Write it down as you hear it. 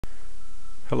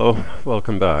Hello,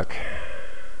 welcome back.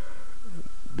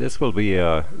 This will be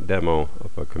a demo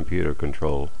of a computer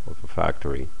control of a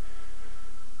factory.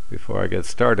 Before I get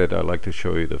started, I'd like to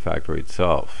show you the factory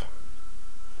itself.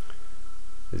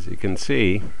 As you can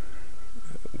see,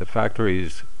 the factory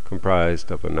is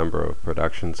comprised of a number of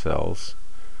production cells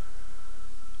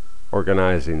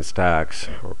organized in stacks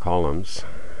or columns,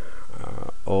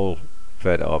 all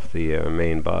fed off the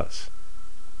main bus.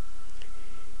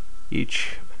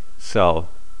 Each cell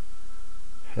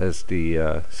has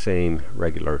the same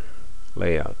regular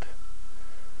layout.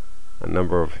 A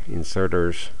number of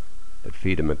inserters that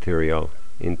feed the material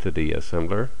into the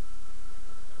assembler,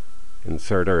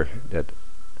 inserter that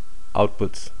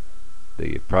outputs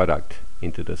the product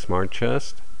into the smart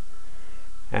chest,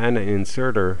 and an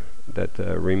inserter that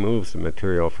removes the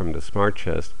material from the smart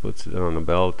chest, puts it on a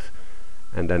belt,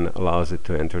 and then allows it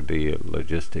to enter the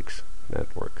logistics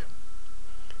network.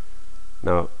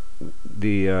 Now,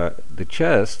 the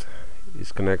chest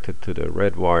is connected to the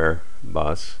red wire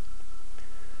bus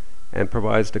and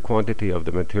provides the quantity of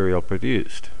the material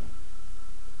produced.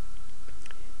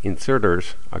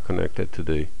 Inserters are connected to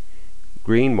the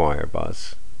green wire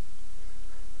bus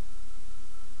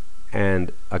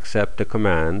and accept the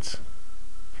commands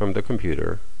from the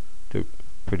computer to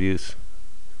produce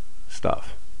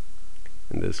stuff.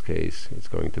 In this case, it's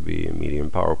going to be a medium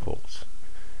power pulse.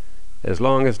 As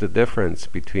long as the difference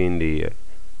between the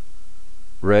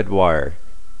red wire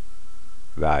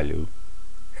value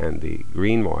and the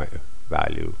green wire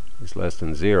value is less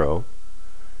than 0,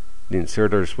 the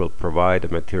inserters will provide the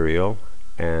material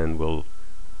and will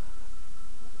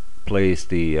place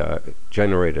the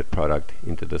generated product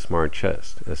into the smart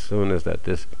chest. As soon as that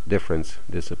difference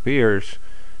disappears,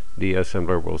 the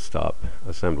assembler will stop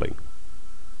assembling.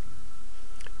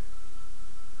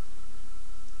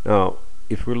 Now,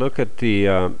 if we look at the,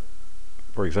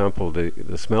 for example,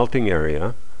 the smelting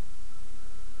area,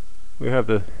 we have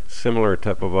the similar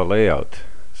type of a layout.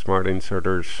 Smart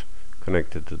inserters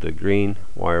connected to the green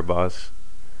wire bus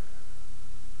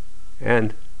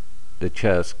and the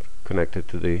chest connected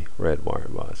to the red wire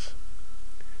bus.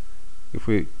 If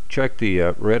we check the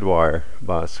red wire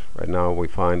bus, right now we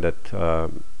find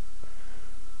that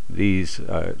these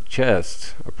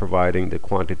chests are providing the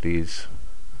quantities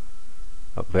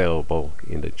available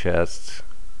in the chests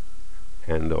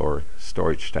and or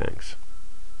storage tanks.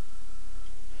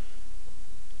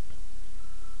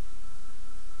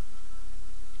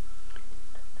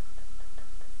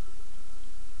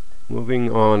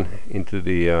 Moving on into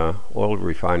the oil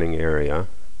refining area,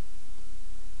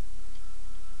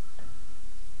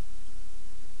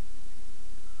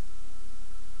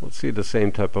 we'll see the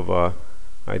same type of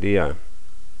idea.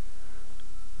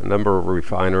 A number of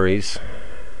refineries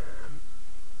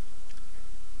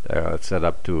set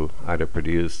up to either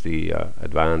produce the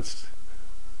advanced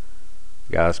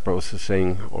gas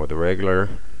processing or the regular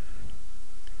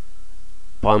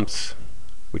pumps,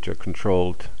 which are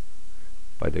controlled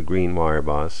by the green wire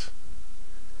bus,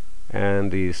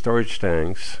 and the storage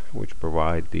tanks, which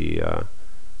provide the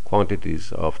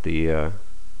quantities of the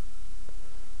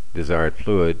desired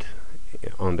fluid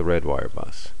on the red wire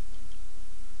bus.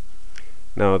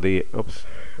 Now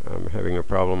I'm having a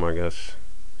problem, I guess,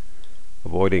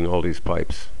 avoiding all these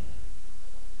pipes.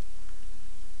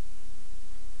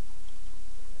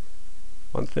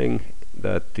 One thing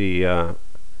that the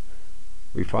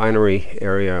refinery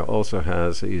area also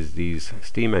has is these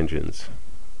steam engines.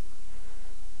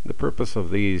 The purpose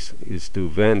of these is to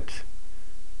vent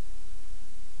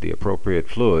the appropriate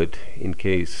fluid in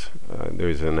case there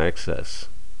is an excess.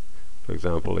 For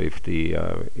example, if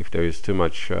there is too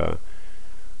much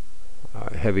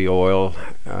heavy oil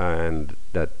and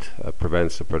that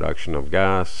prevents the production of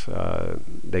gas,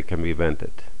 they can be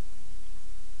vented.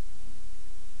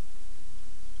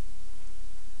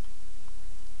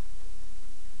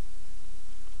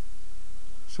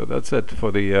 So that's it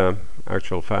for the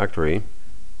actual factory.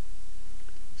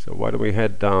 So why don't we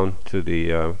head down to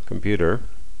the computer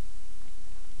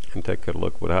and take a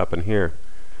look what happened here.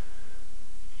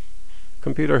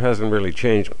 Computer hasn't really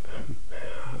changed.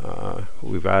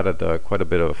 We've added quite a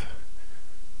bit of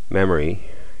memory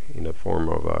in the form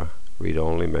of a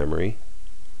read-only memory,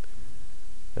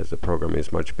 as the program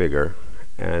is much bigger,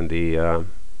 and the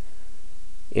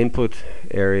input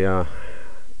area,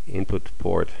 input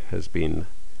port has been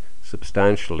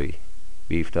substantially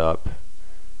beefed up,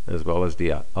 as well as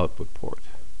the output port.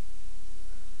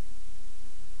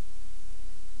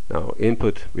 Now,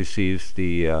 input receives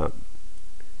the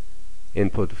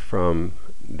input from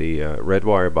the red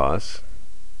wire bus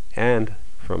and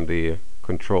from the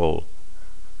control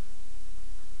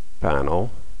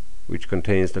panel, which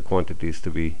contains the quantities to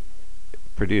be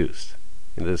produced.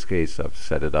 In this case, I've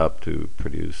set it up to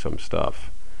produce some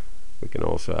stuff. We can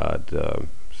also add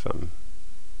some.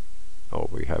 Oh,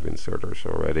 we have inserters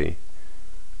already.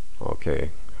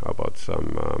 Okay, how about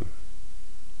some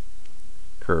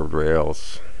curved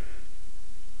rails,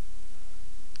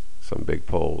 some big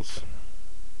poles.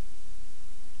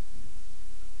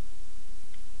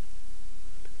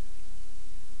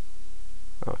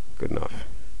 Good enough.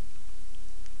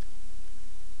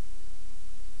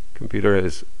 Computer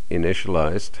is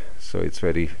initialized, so it's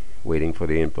ready, waiting for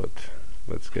the input.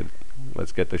 Let's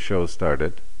get the show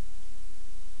started.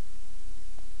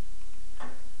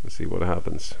 Let's see what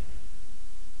happens.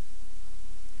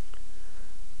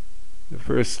 The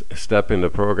first step in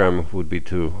the program would be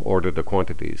to order the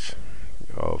quantities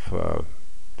of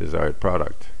desired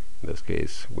product. In this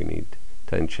case, we need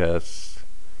 10 chests,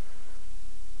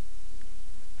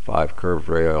 5 curved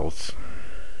rails,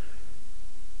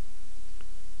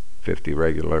 50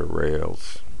 regular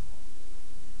rails,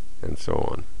 and so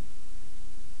on.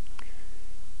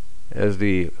 As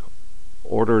the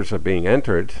orders are being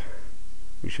entered,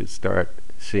 we should start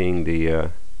seeing the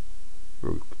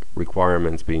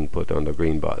requirements being put on the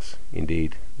green bus.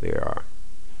 Indeed, they are.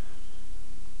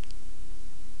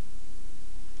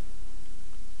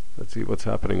 Let's see what's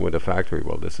happening with the factory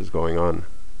while this is going on.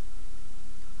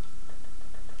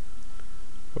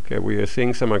 Okay, we are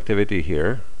seeing some activity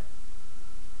here.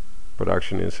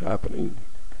 Production is happening.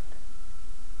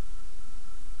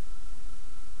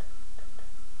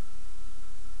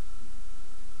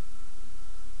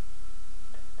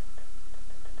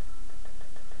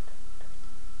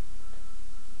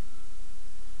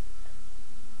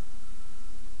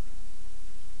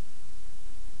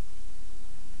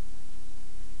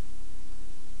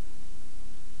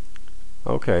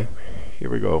 Okay, here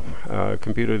we go.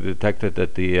 Computer detected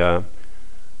that the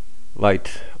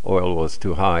light oil was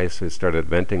too high, so it started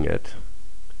venting it.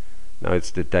 Now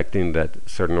it's detecting that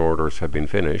certain orders have been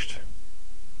finished,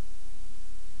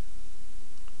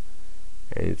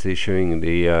 and it's issuing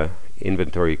the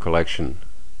inventory collection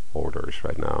orders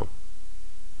right now.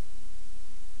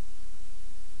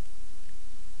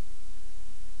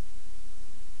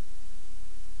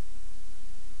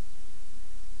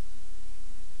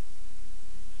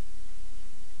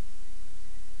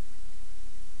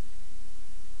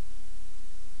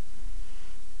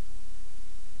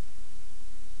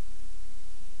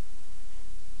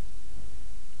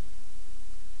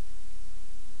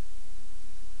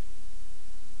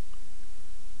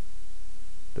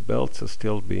 The belts are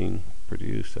still being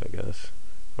produced, I guess.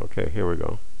 Okay, here we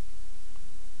go.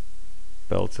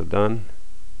 Belts are done.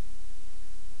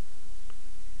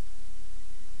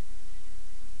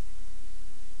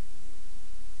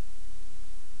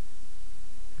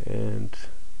 And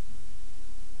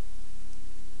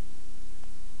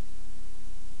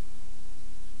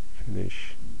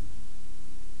finish.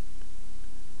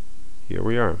 Here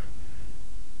we are.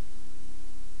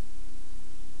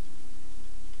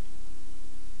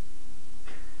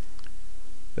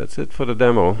 That's it for the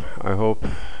demo. I hope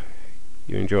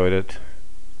you enjoyed it.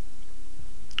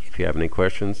 If you have any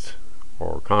questions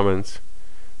or comments,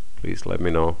 please let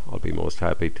me know. I'll be most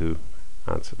happy to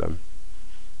answer them.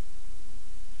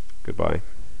 Goodbye.